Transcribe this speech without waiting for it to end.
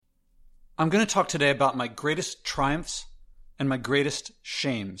I'm going to talk today about my greatest triumphs and my greatest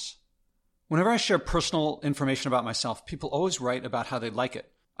shames. Whenever I share personal information about myself, people always write about how they like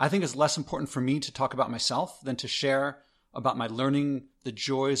it. I think it's less important for me to talk about myself than to share about my learning the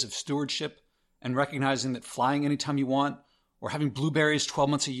joys of stewardship and recognizing that flying anytime you want or having blueberries 12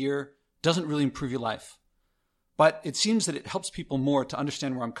 months a year doesn't really improve your life. But it seems that it helps people more to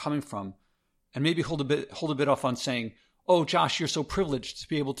understand where I'm coming from and maybe hold a bit off on saying, oh, Josh, you're so privileged to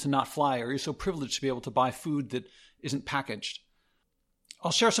be able to not fly, or you're so privileged to be able to buy food that isn't packaged.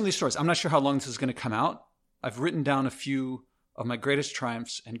 I'll share some of these stories. I'm not sure how long this is going to come out. I've written down a few of my greatest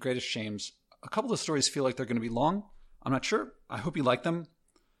triumphs and greatest shames. A couple of the stories feel like they're going to be long. I'm not sure. I hope you like them.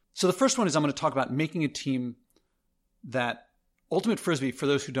 So the first one is I'm going to talk about making a team that Ultimate Frisbee, for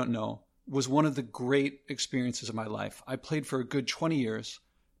those who don't know, was one of the great experiences of my life. I played for a good 20 years.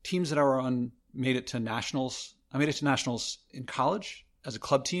 Teams that I were on made it to nationals. I made it to nationals in college as a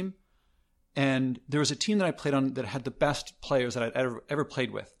club team. And there was a team that I played on that had the best players that I'd ever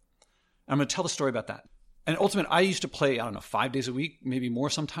played with. And I'm going to tell the story about that. And Ultimate, I used to play, 5 days a week, maybe more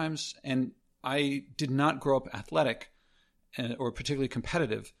sometimes. And I did not grow up athletic or particularly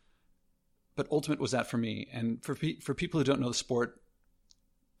competitive. But Ultimate was that for me. And for people who don't know the sport,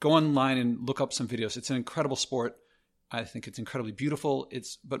 go online and look up some videos. It's an incredible sport. I think it's incredibly beautiful.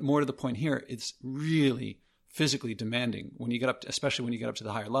 But more to the point here, it's really physically demanding especially when you get up to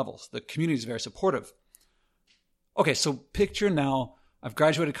the higher levels. The community is very supportive. Okay, so picture now, I've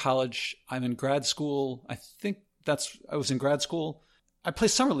graduated college. I'm in grad school. I was in grad school. I play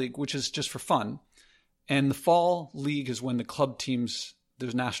Summer League, which is just for fun. And the Fall League is when the club teams,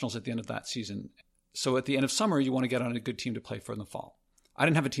 there's nationals at the end of that season. So at the end of summer, you want to get on a good team to play for in the fall. I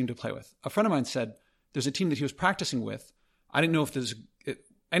didn't have a team to play with. A friend of mine said there's a team that he was practicing with. I didn't know if there's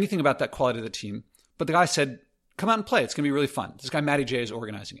anything about that quality of the team. But the guy said, come out and play. It's going to be really fun. This guy, Matty J, is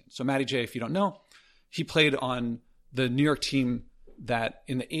organizing it. So Matty J, if you don't know, he played on the New York team that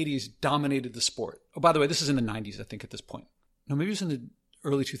in the 80s dominated the sport. Oh, by the way, this is in the 90s, I think, at this point. No, maybe it was in the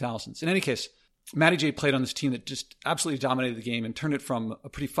early 2000s. In any case, Matty J played on this team that just absolutely dominated the game and turned it from a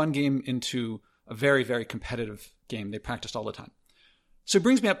pretty fun game into a very, very competitive game. They practiced all the time. So it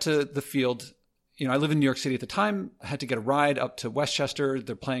brings me up to the field. I live in New York City at the time. I had to get a ride up to Westchester.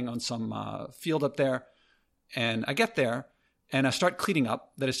 They're playing on some field up there. And I get there and I start cleating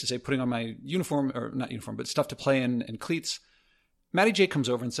up. That is to say, putting on my uniform, or not uniform, but stuff to play in and cleats. Matty J comes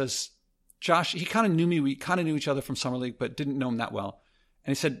over and says, Josh, he kind of knew me. We kind of knew each other from Summer League, but didn't know him that well.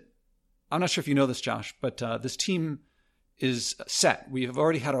 And he said, I'm not sure if you know this, Josh, but this team is set. We have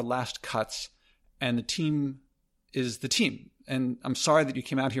already had our last cuts and the team is the team. And I'm sorry that you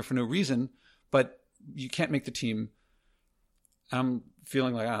came out here for no reason, but you can't make the team. I'm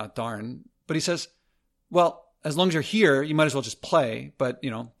feeling like, darn. But he says, well, as long as you're here, you might as well just play. But,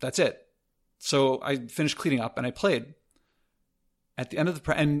 that's it. So I finished cleaning up and I played. At the end of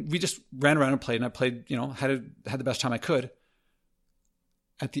and we just ran around and played. And I played, had the best time I could.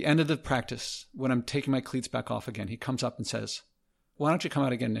 At the end of the practice, when I'm taking my cleats back off again, he comes up and says, why don't you come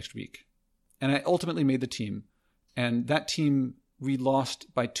out again next week? And I ultimately made the team. And that team, we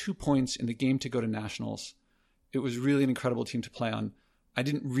lost by 2 points in the game to go to nationals. It was really an incredible team to play on. I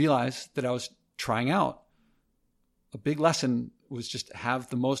didn't realize that I was trying out. A big lesson was just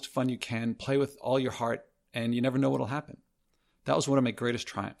have the most fun you can, play with all your heart, and you never know what'll happen. That was one of my greatest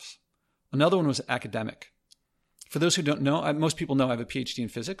triumphs. Another one was academic. For those who don't know, most people know I have a PhD in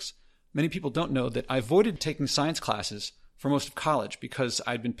physics. Many people don't know that I avoided taking science classes for most of college because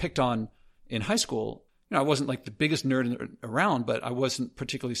I'd been picked on in high school. I wasn't like the biggest nerd around, but I wasn't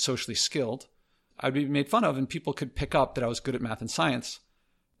particularly socially skilled. I'd be made fun of and people could pick up that I was good at math and science.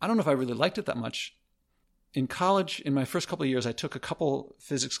 I don't know if I really liked it that much. In college, in my first couple of years, I took a couple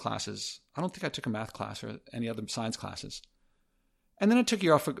physics classes. I don't think I took a math class or any other science classes. And then I took a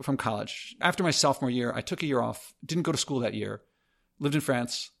year off from college. After my sophomore year, I took a year off, didn't go to school that year, lived in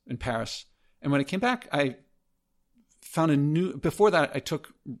France, in Paris. And when I came back, I found before that, I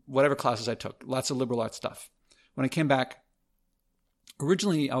took whatever classes I took, lots of liberal arts stuff. When I came back,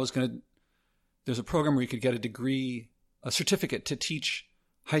 originally there's a program where you could get a certificate to teach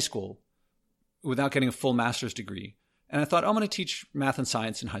high school without getting a full master's degree. And I thought, I'm going to teach math and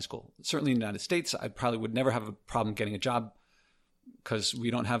science in high school. Certainly in the United States, I probably would never have a problem getting a job because we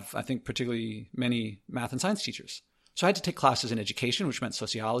don't have, I think, particularly many math and science teachers. So I had to take classes in education, which meant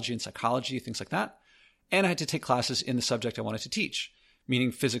sociology and psychology, things like that. And I had to take classes in the subject I wanted to teach,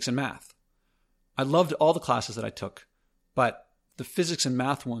 meaning physics and math. I loved all the classes that I took, but the physics and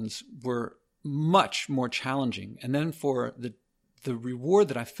math ones were much more challenging. And then for the reward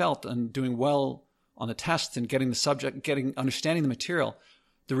that I felt on doing well on the tests and getting the subject, understanding the material,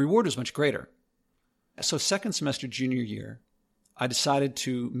 the reward was much greater. So second semester junior year, I decided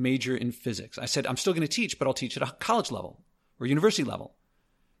to major in physics. I said, I'm still going to teach, but I'll teach at a college level or university level.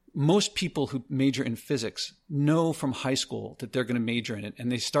 Most people who major in physics know from high school that they're going to major in it,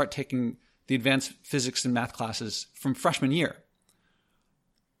 and they start taking the advanced physics and math classes from freshman year.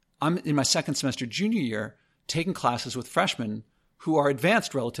 I'm in my second semester junior year taking classes with freshmen who are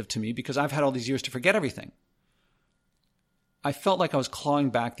advanced relative to me because I've had all these years to forget everything. I felt like I was clawing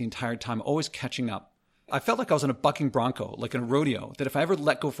back the entire time, always catching up. I felt like I was on a bucking bronco, like in a rodeo, that if I ever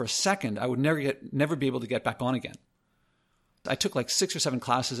let go for a second, I would never be able to get back on again. I took like 6 or 7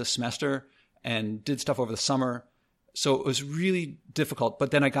 classes a semester and did stuff over the summer. So it was really difficult.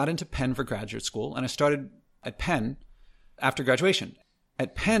 But then I got into Penn for graduate school, and I started at Penn after graduation.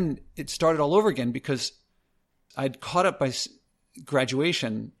 At Penn, it started all over again because I'd caught up by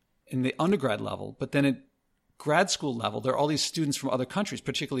graduation in the undergrad level, but then at grad school level, there are all these students from other countries,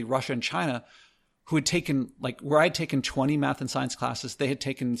 particularly Russia and China, who had taken, like where I'd taken 20 math and science classes, they had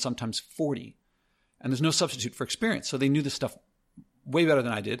taken sometimes 40. And there's no substitute for experience. So they knew this stuff way better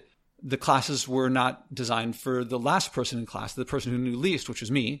than I did. The classes were not designed for the last person in class, the person who knew least, which was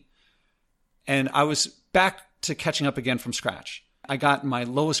me. And I was back to catching up again from scratch. I got my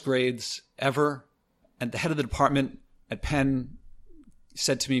lowest grades ever. And the head of the department at Penn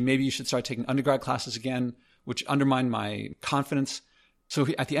said to me, maybe you should start taking undergrad classes again, which undermined my confidence. So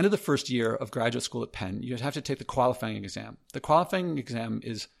at the end of the first year of graduate school at Penn, you have to take the qualifying exam. The qualifying exam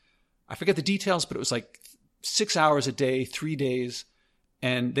is, I forget the details, but it was like 6 hours a day, 3 days,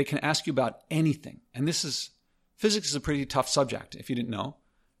 and they can ask you about anything. And physics is a pretty tough subject, if you didn't know.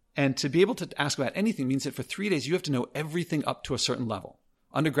 And to be able to ask about anything means that for 3 days, you have to know everything up to a certain level,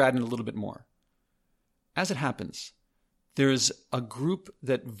 undergrad and a little bit more. As it happens, there's a group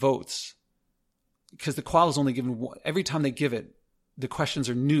that votes, because the qual is only given every time they give it. The questions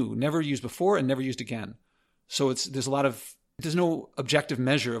are new, never used before and never used again. So there's no objective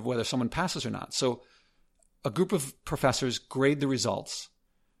measure of whether someone passes or not. So a group of professors grade the results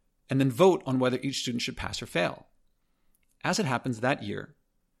and then vote on whether each student should pass or fail. As it happens, that year,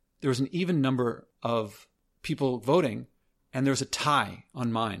 there was an even number of people voting, and there was a tie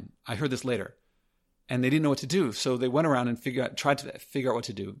on mine. I heard this later. And they didn't know what to do. So they went around and tried to figure out what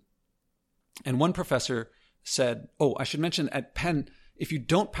to do. And one professor said, I should mention at Penn, if you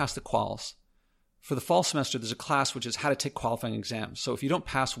don't pass the quals, for the fall semester, there's a class which is how to take qualifying exams. So if you don't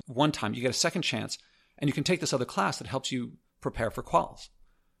pass one time, you get a second chance, and you can take this other class that helps you prepare for quals.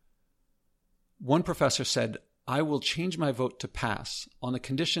 One professor said, I will change my vote to pass on the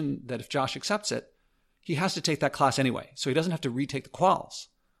condition that if Josh accepts it, he has to take that class anyway. So he doesn't have to retake the quals,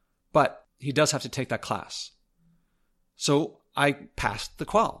 but he does have to take that class. So I passed the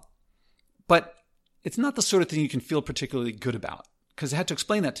qual. But it's not the sort of thing you can feel particularly good about, because they had to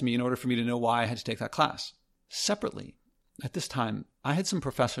explain that to me in order for me to know why I had to take that class. Separately, at this time, I had some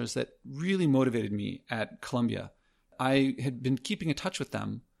professors that really motivated me at Columbia. I had been keeping in touch with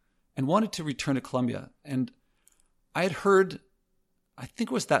them and wanted to return to Columbia. And I had heard, I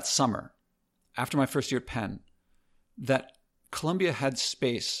think it was that summer, after my first year at Penn, that Columbia had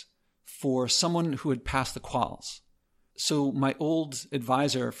space for someone who had passed the quals. So my old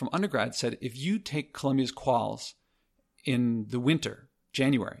advisor from undergrad said, if you take Columbia's quals in the winter,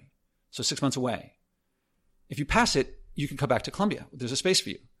 January, so 6 months away, if you pass it, you can come back to Columbia. There's a space for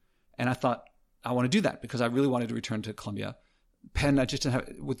you. And I thought, I want to do that because I really wanted to return to Columbia. Penn, I just didn't have,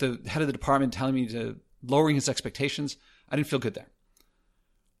 with the head of the department telling me to lowering his expectations, I didn't feel good there.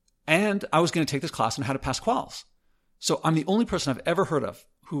 And I was going to take this class on how to pass quals. So I'm the only person I've ever heard of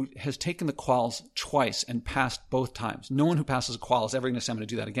who has taken the quals twice and passed both times. No one who passes a qual is ever going to say, I'm going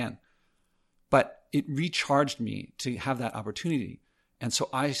to do that again. But it recharged me to have that opportunity. And so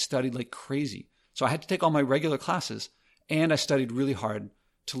I studied like crazy. So I had to take all my regular classes, and I studied really hard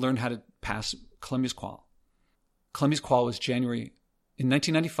to learn how to pass Columbia's qual. Columbia's qual was in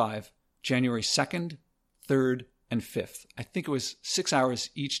 1995, January 2nd, 3rd, and 5th. I think it was 6 hours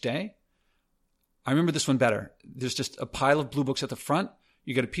each day. I remember this one better. There's just a pile of blue books at the front.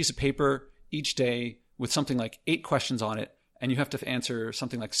 You get a piece of paper each day with something like 8 questions on it, and you have to answer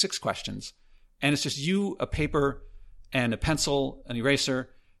something like 6 questions. And it's just you, a paper, and a pencil, an eraser,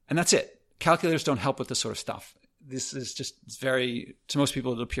 and that's it. Calculators don't help with this sort of stuff. This is just to most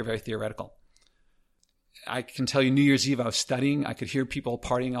people, it'll appear very theoretical. I can tell you New Year's Eve, I was studying. I could hear people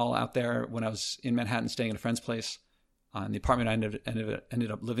partying all out there when I was in Manhattan staying at a friend's place in the apartment I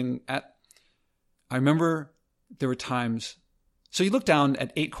ended up living at. I remember there were times, so you look down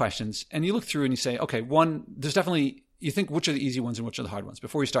at 8 questions and you look through and you say, okay, you think which are the easy ones and which are the hard ones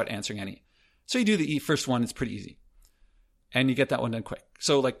before you start answering any. So you do the first one, it's pretty easy. and you get that one done quick.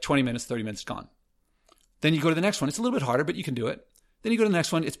 So like 20 minutes, 30 minutes gone. Then you go to the next one. It's a little bit harder, but you can do it. Then you go to the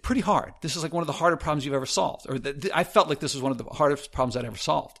next one. It's pretty hard. This is like one of the harder problems you've ever solved. I felt like this was one of the hardest problems I'd ever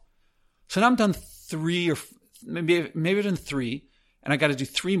solved. So now I'm done maybe I've done 3, and I got to do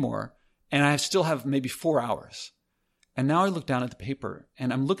 3 more, and I still have maybe 4 hours. And now I look down at the paper,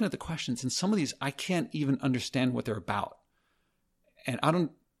 and I'm looking at the questions, and some of these I can't even understand what they're about. And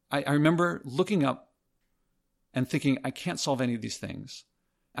I remember looking up and thinking, I can't solve any of these things.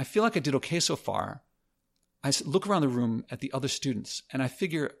 I feel like I did okay so far. I look around the room at the other students, and I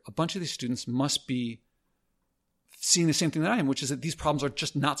figure a bunch of these students must be seeing the same thing that I am, which is that these problems are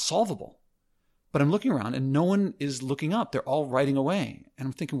just not solvable. But I'm looking around, and no one is looking up. They're all writing away. And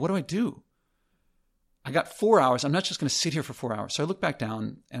I'm thinking, what do I do? I got 4 hours. I'm not just going to sit here for 4 hours. So I look back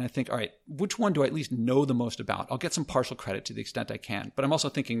down, and I think, all right, which one do I at least know the most about? I'll get some partial credit to the extent I can. But I'm also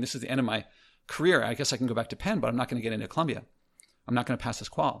thinking, this is the end of my career. I guess I can go back to Penn, but I'm not going to get into Columbia. I'm not going to pass this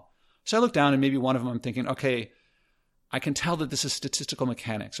qual. So I look down, and maybe one of them I'm thinking, okay, I can tell that this is statistical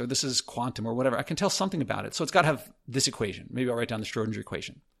mechanics, or this is quantum, or whatever. I can tell something about it. So it's got to have this equation. Maybe I'll write down the Schrodinger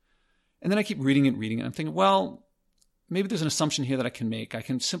equation. And then I keep reading it, and I'm thinking, well, maybe there's an assumption here that I can make. I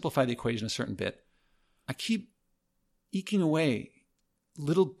can simplify the equation a certain bit. I keep eking away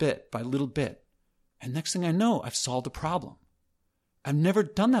little bit by little bit. And next thing I know, I've solved a problem. I've never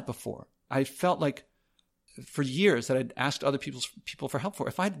done that before. I felt like for years that I'd asked other people for help for.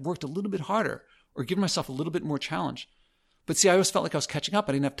 If I'd worked a little bit harder or given myself a little bit more challenge. But see, I always felt like I was catching up.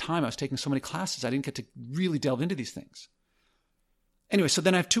 I didn't have time. I was taking so many classes. I didn't get to really delve into these things. Anyway, so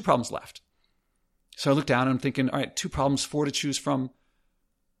then I have 2 problems left. So I look down and I'm thinking, all right, 2 problems, 4 to choose from.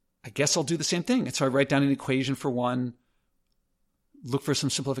 I guess I'll do the same thing. And so I write down an equation for one, look for some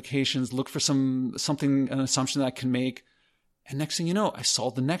simplifications, look for an assumption that I can make. And next thing you know, I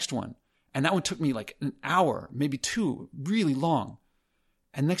solved the next one. And that one took me like an hour, maybe 2, really long.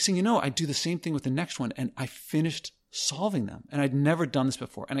 And next thing you know, I do the same thing with the next one, and I finished solving them. And I'd never done this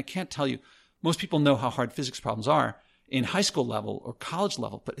before. And I can't tell you, most people know how hard physics problems are in high school level or college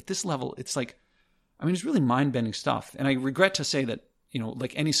level. But at this level, it's like, it's really mind-bending stuff. And I regret to say that,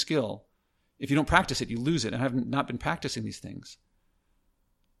 like any skill, if you don't practice it, you lose it. And I have not been practicing these things.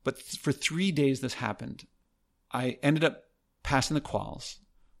 But for 3 days this happened. I ended up passing the quals.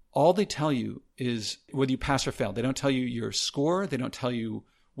 All they tell you is whether you pass or fail. They don't tell you your score. They don't tell you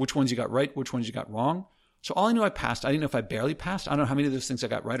which ones you got right, which ones you got wrong. So all I knew I passed. I didn't know if I barely passed. I don't know how many of those things I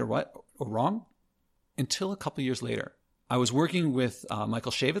got right or wrong. Until a couple years later, I was working with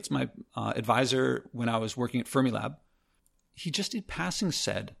Michael Shavitz, my advisor when I was working at Fermilab. He just in passing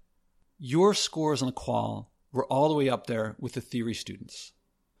said, your scores on the qual were all the way up there with the theory students.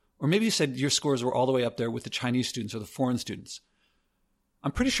 Or maybe he said your scores were all the way up there with the Chinese students or the foreign students.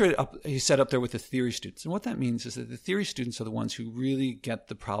 I'm pretty sure he said up there with the theory students. And what that means is that the theory students are the ones who really get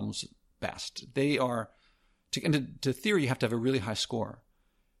the problems best. They are, to theory, you have to have a really high score.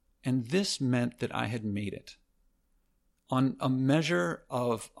 And this meant that I had made it. On a measure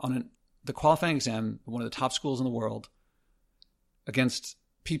the qualifying exam, one of the top schools in the world, against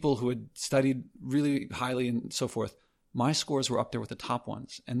people who had studied really highly and so forth, my scores were up there with the top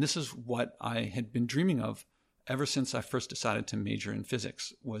ones. And this is what I had been dreaming of ever since I first decided to major in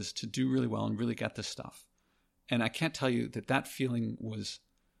physics, was to do really well and really get this stuff. And I can't tell you that feeling was,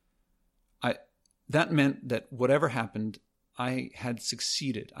 that meant that whatever happened, I had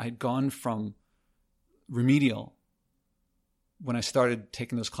succeeded. I had gone from remedial when I started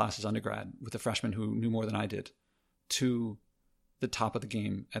taking those classes undergrad with a freshman who knew more than I did, to the top of the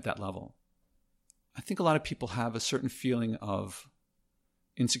game at that level. I think a lot of people have a certain feeling of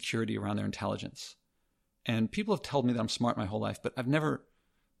insecurity around their intelligence. And people have told me that I'm smart my whole life, but I've never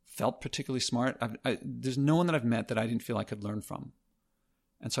felt particularly smart. There's no one that I've met that I didn't feel I could learn from.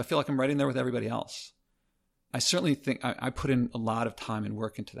 And so I feel like I'm right in there with everybody else. I certainly think I put in a lot of time and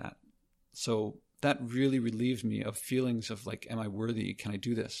work into that. So that really relieved me of feelings of like, am I worthy? Can I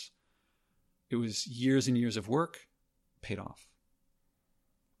do this? It was years and years of work, paid off.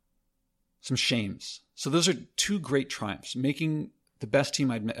 Some shames. So those are 2 great triumphs: making the best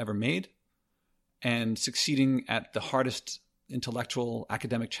team I'd ever made and succeeding at the hardest intellectual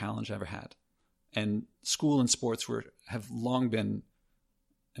academic challenge I ever had. And school and sports have long been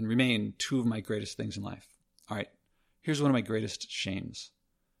and remain 2 of my greatest things in life. All right, here's one of my greatest shames.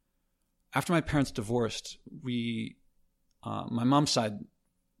 After my parents divorced, my mom's side,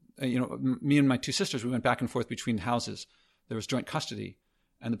 me and my 2 sisters, we went back and forth between houses. There was joint custody.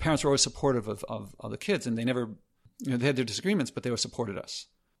 And the parents were always supportive of the kids, and they never, they had their disagreements, but they always supported us.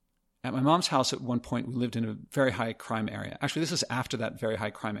 At my mom's house at one point, we lived in a very high crime area. Actually, this is after that very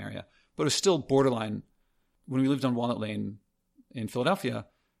high crime area, but it was still borderline when we lived on Walnut Lane in Philadelphia,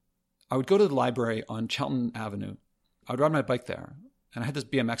 I would go to the library on Cheltenham Avenue. I would ride my bike there. And I had this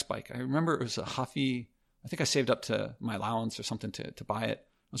BMX bike. I remember it was a Huffy. I think I saved up to my allowance or something to buy it.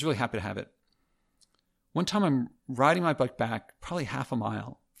 I was really happy to have it. One time I'm riding my bike back probably half a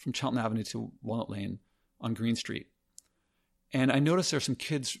mile from Cheltenham Avenue to Walnut Lane on Green Street. And I noticed there were some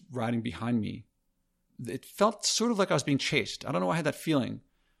kids riding behind me. It felt sort of like I was being chased. I don't know why I had that feeling,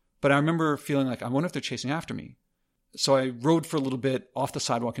 but I remember feeling like, I wonder if they're chasing after me. So I rode for a little bit off the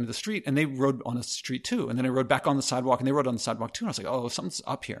sidewalk into the street, and they rode on the street too. And then I rode back on the sidewalk, and they rode on the sidewalk too. And I was like, oh, something's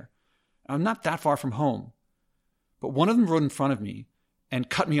up here. I'm not that far from home. But one of them rode in front of me and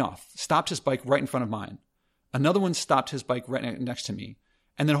cut me off, stopped his bike right in front of mine. Another one stopped his bike right next to me.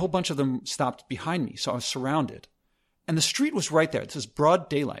 And then a whole bunch of them stopped behind me. So I was surrounded. And the street was right there. This is broad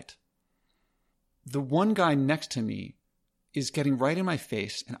daylight. The one guy next to me is getting right in my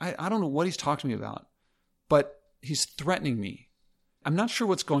face. And I don't know what he's talking to me about, but he's threatening me. I'm not sure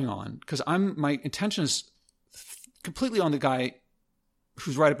what's going on because my intention is completely on the guy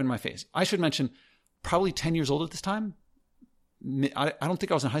who's right up in my face. I should mention, probably 10 years old at this time. I don't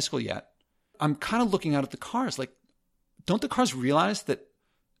think I was in high school yet. I'm kind of looking out at the cars. Like, don't the cars realize that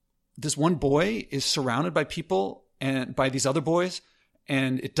this one boy is surrounded by people and by these other boys,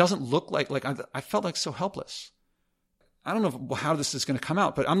 and it doesn't look like I felt like so helpless. I don't know how this is going to come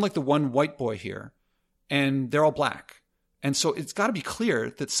out, but I'm like the one white boy here, and they're all black. And so it's got to be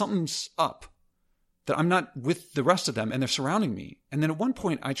clear that something's up, that I'm not with the rest of them, and they're surrounding me. And then at one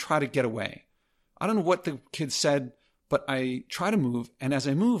point, I try to get away. I don't know what the kid said, but I try to move, and as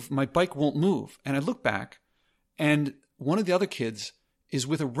I move, my bike won't move. And I look back, and one of the other kids is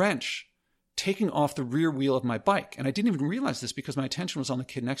with a wrench taking off the rear wheel of my bike. And I didn't even realize this because my attention was on the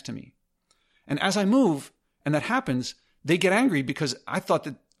kid next to me. And as I move, and that happens, they get angry because I thought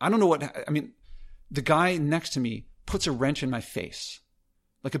that, the guy next to me puts a wrench in my face,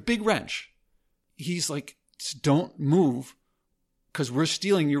 like a big wrench. He's like, don't move because we're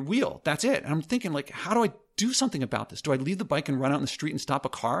stealing your wheel. That's it. And I'm thinking, like, how do I do something about this? Do I leave the bike and run out in the street and stop a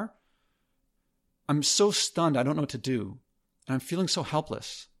car? I'm so stunned. I don't know what to do. And I'm feeling so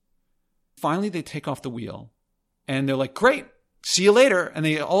helpless. Finally, they take off the wheel and they're like, great, see you later. And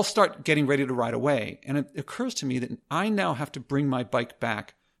they all start getting ready to ride away. And it occurs to me that I now have to bring my bike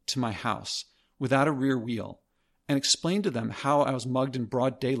back to my house without a rear wheel and explain to them how I was mugged in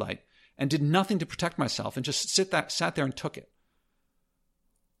broad daylight and did nothing to protect myself and just sat there and took it.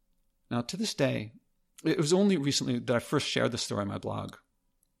 Now, to this day, it was only recently that I first shared this story on my blog.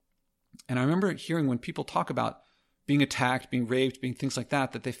 And I remember hearing when people talk about being attacked, being raped, being things like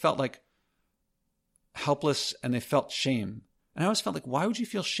that, that they felt like helpless and they felt shame. And I always felt like, why would you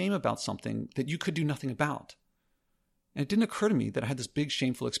feel shame about something that you could do nothing about? And it didn't occur to me that I had this big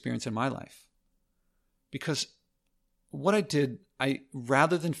shameful experience in my life. Because what I did,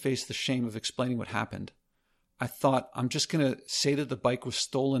 rather than face the shame of explaining what happened, I thought, I'm just going to say that the bike was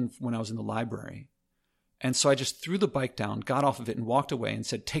stolen when I was in the library. And so I just threw the bike down, got off of it, and walked away and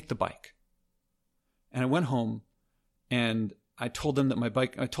said, take the bike. And I went home and I told them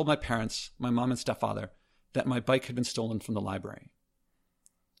that I told my parents, my mom and stepfather, that my bike had been stolen from the library.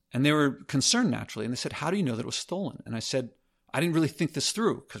 And they were concerned naturally. And they said, how do you know that it was stolen? And I said, I didn't really think this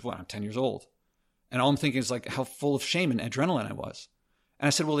through because, I'm 10 years old. And all I'm thinking is like how full of shame and adrenaline I was. And I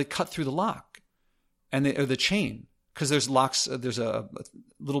said, well, they cut through the lock or the chain because there's locks. There's a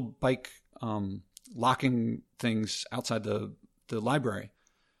little bike locking things outside the library.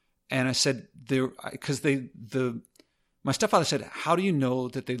 And I said, my stepfather said, how do you know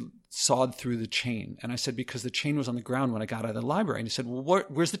that they sawed through the chain? And I said, because the chain was on the ground when I got out of the library. And he said, well,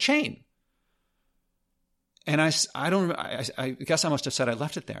 where's the chain? And I guess I must have said I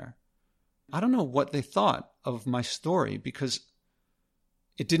left it there. I don't know what they thought of my story because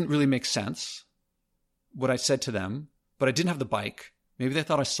it didn't really make sense, what I said to them, but I didn't have the bike. Maybe they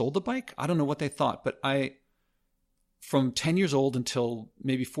thought I sold the bike. I don't know what they thought, but from 10 years old until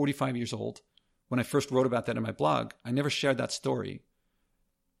maybe 45 years old, when I first wrote about that in my blog, I never shared that story.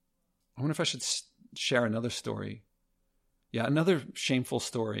 I wonder if I should share another story. Yeah, another shameful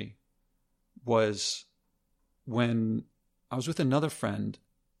story was when I was with another friend.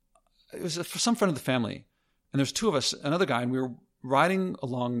 It was for some friend of the family, and there's two of us, another guy, and we were riding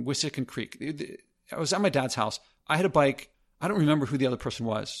along Wissahickon Creek. I was at my dad's house. I had a bike. I don't remember who the other person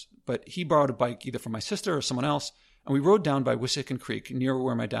was, but he borrowed a bike either from my sister or someone else, and we rode down by Wissahickon Creek near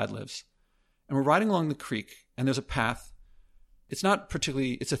where my dad lives. And we're riding along the creek, and there's a path. It's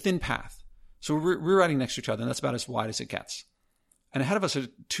a thin path. So we're riding next to each other, and that's about as wide as it gets. And ahead of us are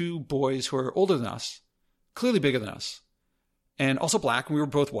two boys who are older than us, clearly bigger than us, and also black, and we were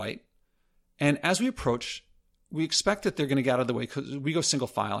both white. And as we approach, we expect that they're going to get out of the way because we go single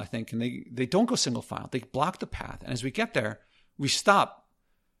file, I think, and they don't go single file. They block the path. And as we get there, we stop,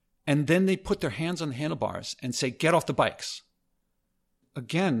 and then they put their hands on the handlebars and say, get off the bikes.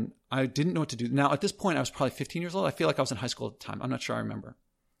 Again, I didn't know what to do. Now, at this point, I was probably 15 years old. I feel like I was in high school at the time. I'm not sure I remember.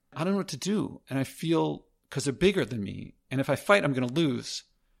 I don't know what to do. And I feel, because they're bigger than me, and if I fight, I'm going to lose.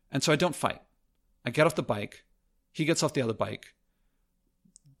 And so I don't fight. I get off the bike. He gets off the other bike.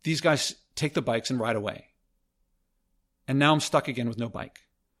 These guys take the bikes and ride away. And now I'm stuck again with no bike.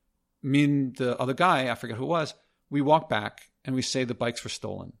 Me and the other guy, I forget who it was, we walk back and we say the bikes were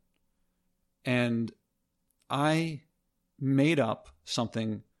stolen. And I made up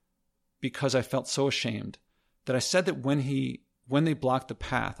something because I felt so ashamed that I said that when they blocked the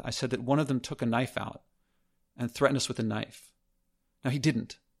path, I said that one of them took a knife out and threatened us with a knife. Now, he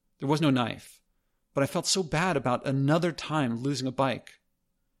didn't. There was no knife. But I felt so bad about another time losing a bike.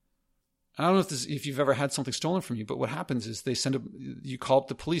 I don't know if you've ever had something stolen from you, but what happens is you call up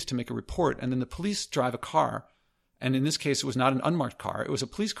the police to make a report, and then the police drive a car. And in this case, it was not an unmarked car. It was a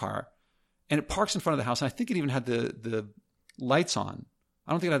police car. And it parks in front of the house. And I think it even had the lights on.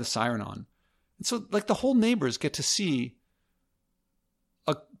 I don't think it had the siren on. And so like the whole neighbors get to see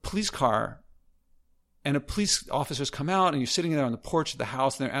a police car and a police officers come out, and you're sitting there on the porch of the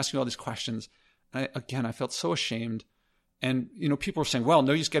house and they're asking you all these questions. And I felt so ashamed. And, people were saying, well,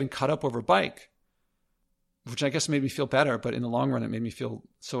 no use getting cut up over a bike, which I guess made me feel better. But in the long run, it made me feel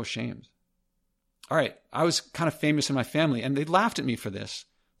so ashamed. All right. I was kind of famous in my family, and they laughed at me for this,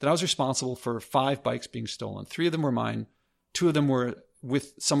 that I was responsible for 5 bikes being stolen. 3 of them were mine. 2 of them were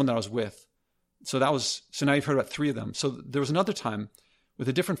with someone that I was with. So now you've heard about 3 of them. So there was another time with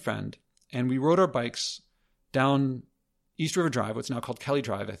a different friend, and we rode our bikes down East River Drive, what's now called Kelly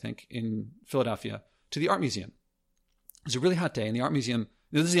Drive, I think, in Philadelphia, to the art museum. It was a really hot day, and the art museum,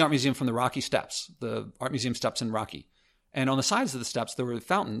 this is the art museum from the Rocky Steps, the art museum steps in Rocky. And on the sides of the steps, there were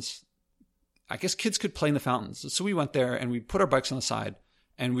fountains. I guess kids could play in the fountains. So we went there, and we put our bikes on the side,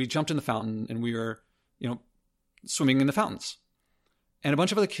 and we jumped in the fountain, and we were, swimming in the fountains. And a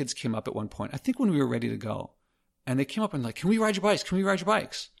bunch of other kids came up at one point, I think when we were ready to go. And they came up and like, can we ride your bikes? Can we ride your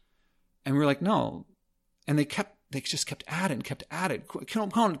bikes? And we were like, no. And they just kept at it.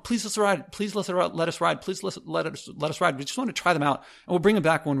 Come on, please let us ride. Please let us ride. Please let us ride. We just want to try them out, and we'll bring them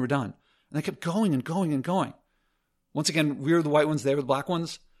back when we're done. And they kept going and going and going. Once again, we were the white ones, they were the black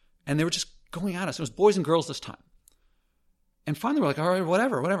ones, and they were just going at us. It was boys and girls this time. And finally, we're like, all right,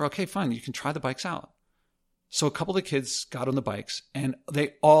 whatever. Okay, fine. You can try the bikes out. So a couple of the kids got on the bikes, and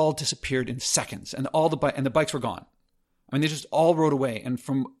they all disappeared in seconds, and the bikes were gone. I mean, they just all rode away. And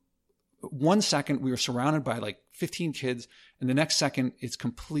from 1 second, we were surrounded by like 15 kids, and the next second, it's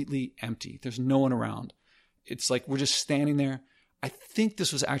completely empty. There's no one around. It's like we're just standing there. I think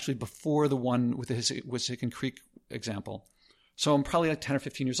this was actually before the one with the Wissahickon Creek example. So I'm probably like 10 or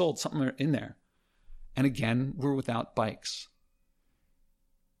 15 years old, something in there. And again, we're without bikes.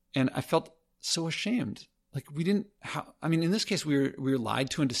 And I felt so ashamed. Like in this case, we were lied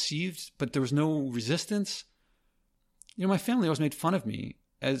to and deceived, but there was no resistance. My family always made fun of me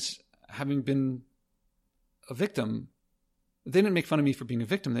as having been a victim. They didn't make fun of me for being a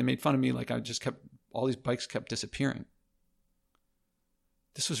victim. They made fun of me like all these bikes kept disappearing.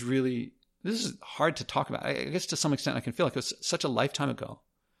 This is hard to talk about. I guess to some extent I can feel like it was such a lifetime ago.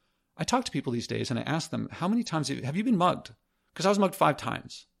 I talk to people these days and I ask them, how many times have you been mugged? Because I was mugged 5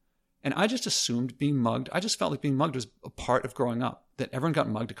 times. And I just assumed I just felt like being mugged was a part of growing up, that everyone got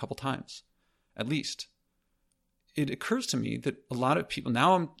mugged a couple times, at least. It occurs to me that a lot of people,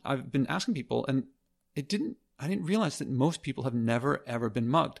 I've been asking people, and I didn't realize that most people have never, ever been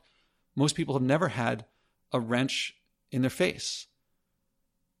mugged. Most people have never had a wrench in their face.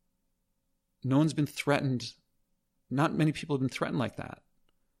 No one's been threatened. Not many people have been threatened like that.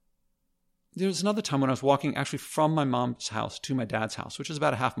 There was another time when I was walking actually from my mom's house to my dad's house, which was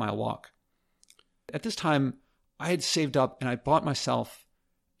about a half-mile walk. At this time, I had saved up and I bought myself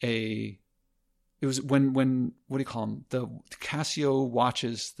it was when what do you call them? The Casio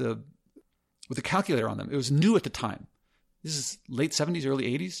watches, with a calculator on them. It was new at the time. This is late 70s,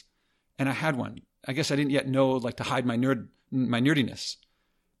 early 80s. And I had one. I guess I didn't yet know to hide my nerdiness.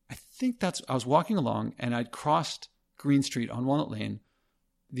 I think I was walking along and I'd crossed Green Street on Walnut Lane.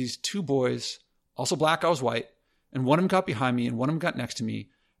 These 2 boys, also black, I was white, and one of them got behind me and one of them got next to me,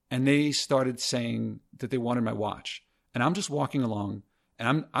 and they started saying that they wanted my watch. And I'm just walking along,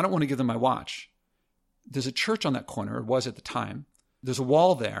 and I don't want to give them my watch. There's a church on that corner, it was at the time. There's a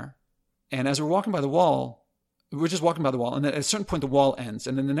wall there, and as we're walking by the wall, we're just walking by the wall, and then at a certain point the wall ends,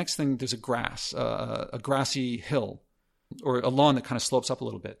 and then the next thing there's a grassy hill, or a lawn that kind of slopes up a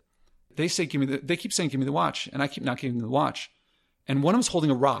little bit. They keep saying, give me the watch. And I keep not giving them the watch. And one of them's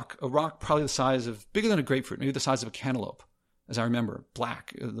holding a rock probably the size of, bigger than a grapefruit, maybe the size of a cantaloupe, as I remember,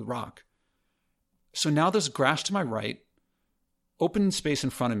 black, the rock. So now there's grass to my right, open space in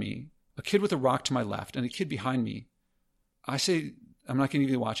front of me, a kid with a rock to my left, and a kid behind me. I say, I'm not going to give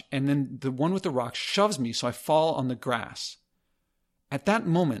you the watch. And then the one with the rock shoves me, so I fall on the grass. At that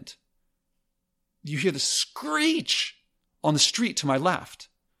moment, you hear the screech on the street to my left.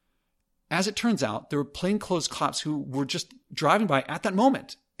 As it turns out, there were plainclothes cops who were just driving by at that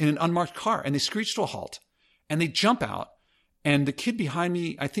moment in an unmarked car, and they screech to a halt, and they jump out, and the kid behind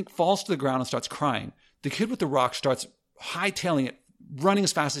me, I think, falls to the ground and starts crying. The kid with the rock starts hightailing it, running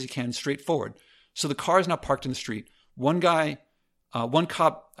as fast as he can, straight forward. So the car is now parked in the street. One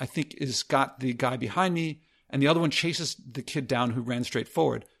cop, I think, has got the guy behind me, and the other one chases the kid down who ran straight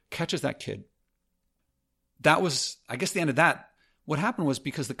forward, catches that kid. That was, I guess, the end of that. What happened was,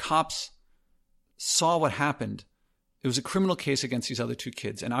 because the cops saw what happened, it was a criminal case against these other two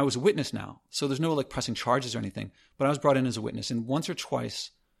kids, and I was a witness now. So there's no pressing charges or anything, but I was brought in as a witness. And once or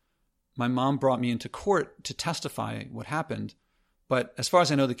twice, my mom brought me into court to testify what happened. But as far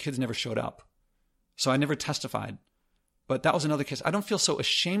as I know, the kids never showed up. So I never testified. But that was another case. I don't feel so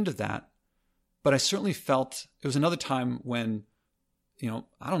ashamed of that, but I certainly felt it was another time when,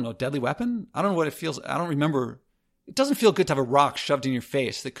 I don't know, deadly weapon? I don't know what it feels. I don't remember. It doesn't feel good to have a rock shoved in your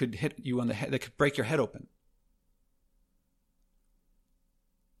face that could hit you on the head, that could break your head open.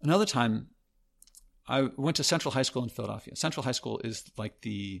 Another time, I went to Central High School in Philadelphia. Central High School is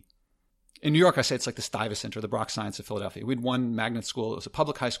in New York, I say it's like the Stuyvesant or the Brock Science of Philadelphia. We had one magnet school. It was a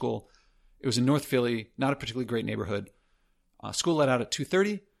public high school. It was in North Philly, not a particularly great neighborhood. School let out at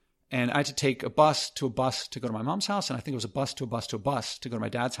 2:30, and I had to take a bus to go to my mom's house, and I think it was a bus to a bus to a bus to go to my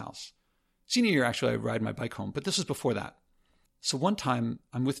dad's house. Senior year, actually, I ride my bike home, but this was before that. So one time,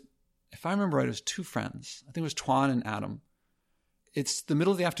 I'm with, if I remember right, it was two friends. I think it was Twan and Adam. It's the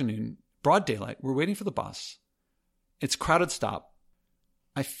middle of the afternoon, broad daylight. We're waiting for the bus. It's a crowded stop.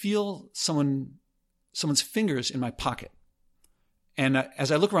 I feel someone's fingers in my pocket. And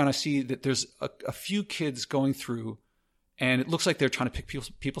as I look around, I see that there's a few kids going through, and it looks like they're trying to pick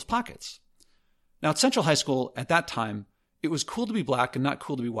people's pockets. Now, at Central High School, at that time, it was cool to be black and not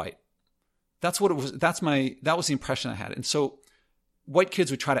cool to be white. That's what it was. That was the impression I had. And so white kids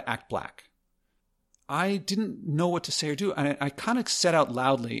would try to act black. I didn't know what to say or do. And I kind of said out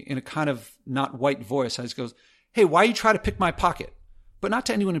loudly in a kind of not white voice. I just goes, "Hey, why you try to pick my pocket?" But not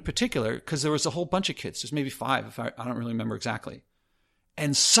to anyone in particular, because there was a whole bunch of kids. There's maybe 5, if I don't really remember exactly.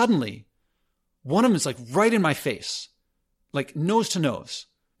 And suddenly, one of them is right in my face, nose to nose.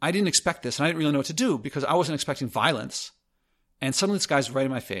 I didn't expect this, and I didn't really know what to do because I wasn't expecting violence. And suddenly this guy's right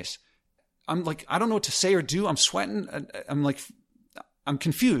in my face. I'm I don't know what to say or do. I'm sweating. I'm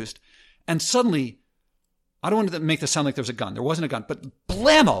confused. And suddenly, I don't want to make this sound like there was a gun. There wasn't a gun, but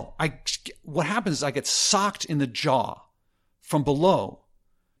blammo! What happens is I get socked in the jaw from below.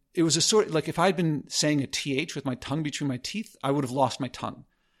 It was a sort of if I had been saying a TH with my tongue between my teeth, I would have lost my tongue.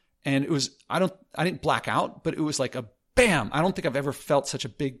 And it was, I didn't black out, but it was like a bam. I don't think I've ever felt such a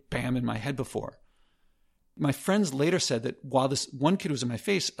big bam in my head before. My friends later said that while this one kid was in my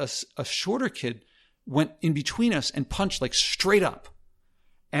face, a shorter kid went in between us and punched straight up.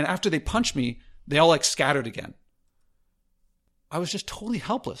 And after they punched me, they all scattered again. I was just totally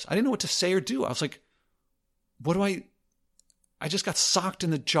helpless. I didn't know what to say or do. I was like, I just got socked in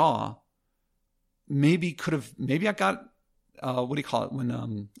the jaw. Maybe I got, what do you call it?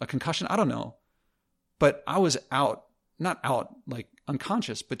 When, a concussion? I don't know. But I was not out,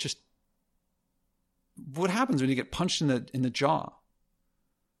 unconscious, but just what happens when you get punched in the jaw?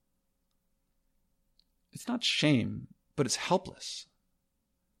 It's not shame, but it's helpless.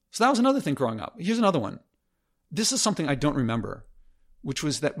 So that was another thing growing up. Here's another one. This is something I don't remember, which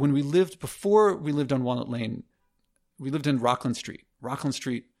was that when before we lived on Walnut Lane, we lived in Rockland Street. Rockland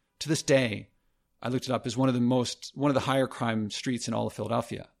Street, to this day, I looked it up, is one of the higher crime streets in all of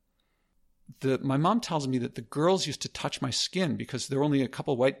Philadelphia. My mom tells me that the girls used to touch my skin because there were only a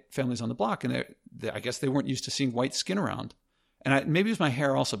couple of white families on the block, and I guess they weren't used to seeing white skin around. And maybe it was my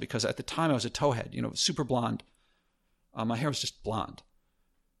hair also, because at the time I was a towhead, super blonde. My hair was just blonde.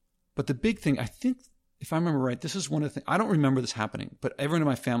 But the big thing, I think, if I remember right, this is one of the things, I don't remember this happening, but everyone in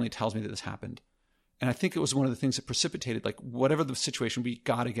my family tells me that this happened. And I think it was one of the things that precipitated, whatever the situation, we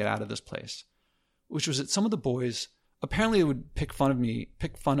got to get out of this place. Which was that some of the boys, apparently they would pick fun on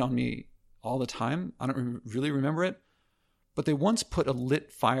me all the time. I don't really remember it. But they once put a lit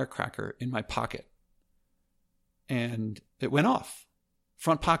firecracker in my pocket. And it went off.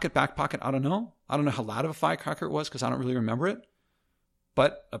 Front pocket, back pocket, I don't know. I don't know how loud of a firecracker it was because I don't really remember it.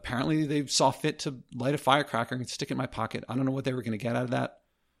 But apparently they saw fit to light a firecracker and stick it in my pocket. I don't know what they were going to get out of that.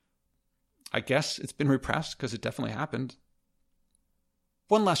 I guess it's been repressed because it definitely happened.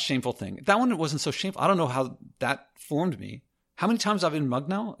 One last shameful thing. That one wasn't so shameful. I don't know how that formed me. How many times I've been mugged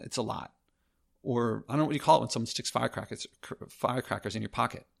now? It's a lot. Or I don't know what you call it when someone sticks firecrackers in your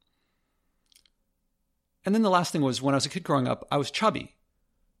pocket. And then the last thing was when I was a kid growing up, I was chubby.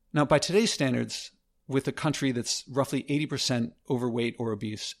 Now, by today's standards, with a country that's roughly 80% overweight or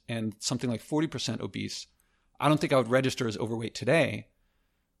obese and something like 40% obese, I don't think I would register as overweight today.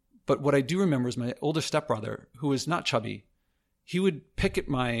 But what I do remember is my older stepbrother, who was not chubby, he would pick at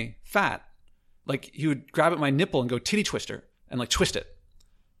my fat. Like he would grab at my nipple and go titty twister and like twist it.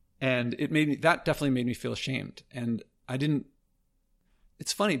 And that definitely made me feel ashamed. And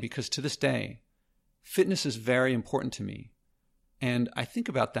it's funny because to this day, fitness is very important to me. And I think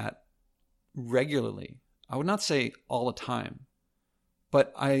about that regularly. I would not say all the time,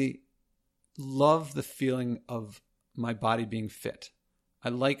 but I love the feeling of my body being fit. I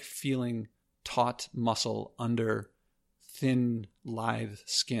like feeling taut muscle under thin, lithe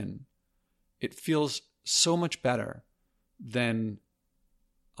skin. It feels so much better than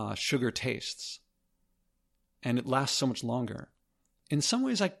sugar tastes, and it lasts so much longer. In some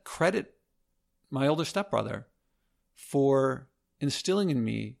ways, I credit my older stepbrother for instilling in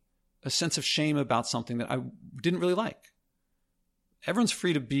me a sense of shame about something that I didn't really like. Everyone's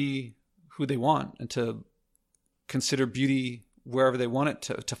free to be who they want and to consider beauty wherever they want it,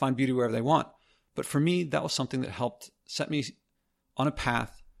 to find beauty wherever they want. But for me, that was something that helped set me on a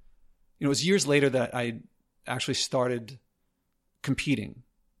path. It was years later that I actually started competing.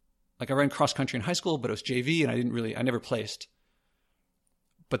 Like I ran cross country in high school, but it was JV and I never placed.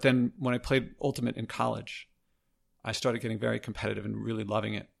 But then when I played Ultimate in college, I started getting very competitive and really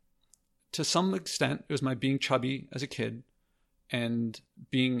loving it. To some extent, it was my being chubby as a kid and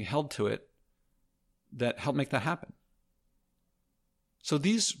being held to it that helped make that happen. So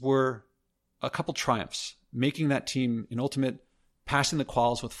these were a couple triumphs, making that team in Ultimate, passing the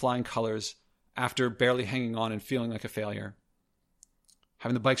quals with flying colors after barely hanging on and feeling like a failure,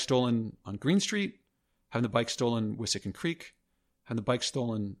 having the bike stolen on Green Street, having the bike stolen Wissahickon Creek, having the bike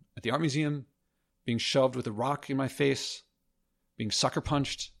stolen at the Art Museum, being shoved with a rock in my face, being sucker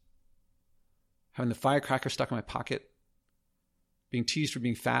punched, having the firecracker stuck in my pocket, being teased for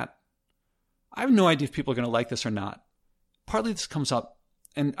being fat. I have no idea if people are going to like this or not. Partly this comes up,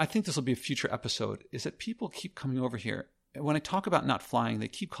 and I think this will be a future episode, is that people keep coming over here. When I talk about not flying, they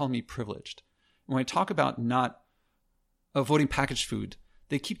keep calling me privileged. When I talk about not avoiding packaged food,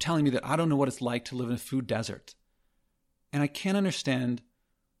 they keep telling me that I don't know what it's like to live in a food desert. And I can't understand.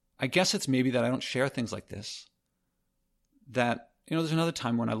 I guess it's maybe that I don't share things like this. That, there's another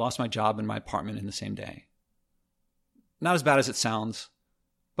time when I lost my job and my apartment in the same day. Not as bad as it sounds,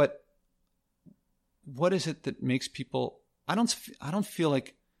 but what is it that makes people... I don't feel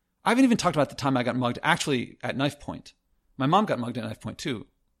like... I haven't even talked about the time I got mugged actually at knife point. My mom got mugged at knife point too.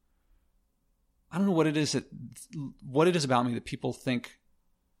 I don't know what it is about me that people think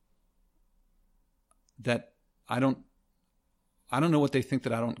that I don't know what they think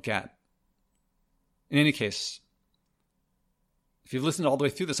that I don't get. In any case, if you've listened all the way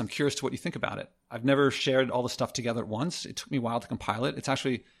through this, I'm curious to what you think about it. I've never shared all the stuff together at once. It took me a while to compile it. It's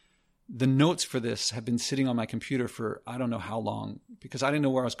actually... The notes for this have been sitting on my computer for I don't know how long because I didn't know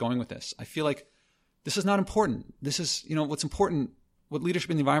where I was going with this. I feel like this is not important. This is, what's important, what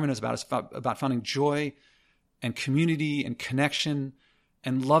leadership in the environment is about finding joy and community and connection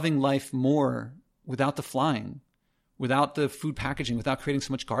and loving life more without the flying, without the food packaging, without creating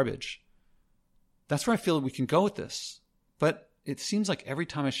so much garbage. That's where I feel we can go with this. But it seems like every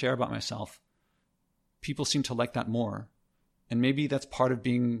time I share about myself, people seem to like that more. And maybe that's part of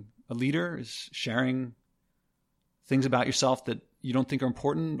being a leader, is sharing things about yourself that you don't think are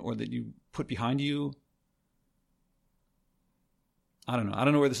important or that you put behind you. I don't know. I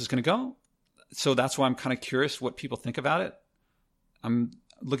don't know where this is going to go. So that's why I'm kind of curious what people think about it. I'm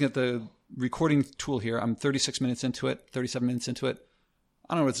looking at the recording tool here. I'm 36 minutes into it, 37 minutes into it.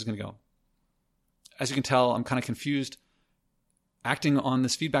 I don't know where this is going to go. As you can tell, I'm kind of confused acting on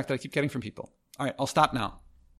this feedback that I keep getting from people. All right, I'll stop now.